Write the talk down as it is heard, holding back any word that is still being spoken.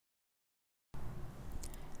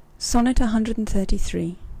Sonnet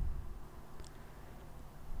 133.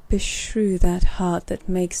 Beshrew that heart that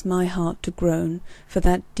makes my heart to groan, for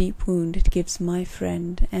that deep wound it gives my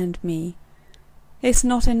friend and me. It's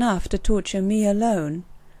not enough to torture me alone,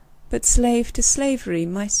 but slave to slavery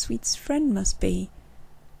my sweet friend must be.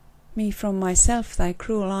 Me from myself thy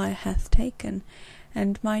cruel eye hath taken,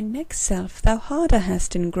 and my next self thou harder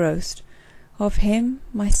hast engrossed. Of him,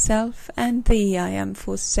 myself, and thee I am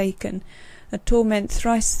forsaken, a torment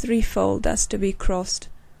thrice threefold thus to be crossed.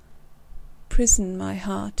 Prison my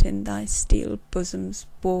heart in thy steel bosom's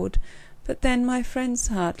ward, but then my friend's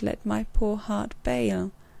heart let my poor heart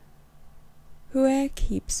bail. Whoe'er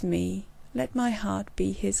keeps me, let my heart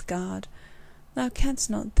be his guard, thou canst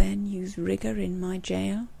not then use rigour in my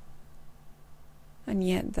jail. And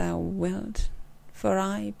yet thou wilt, for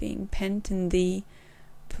I, being pent in thee,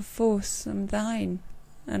 perforce am thine,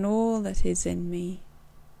 and all that is in me.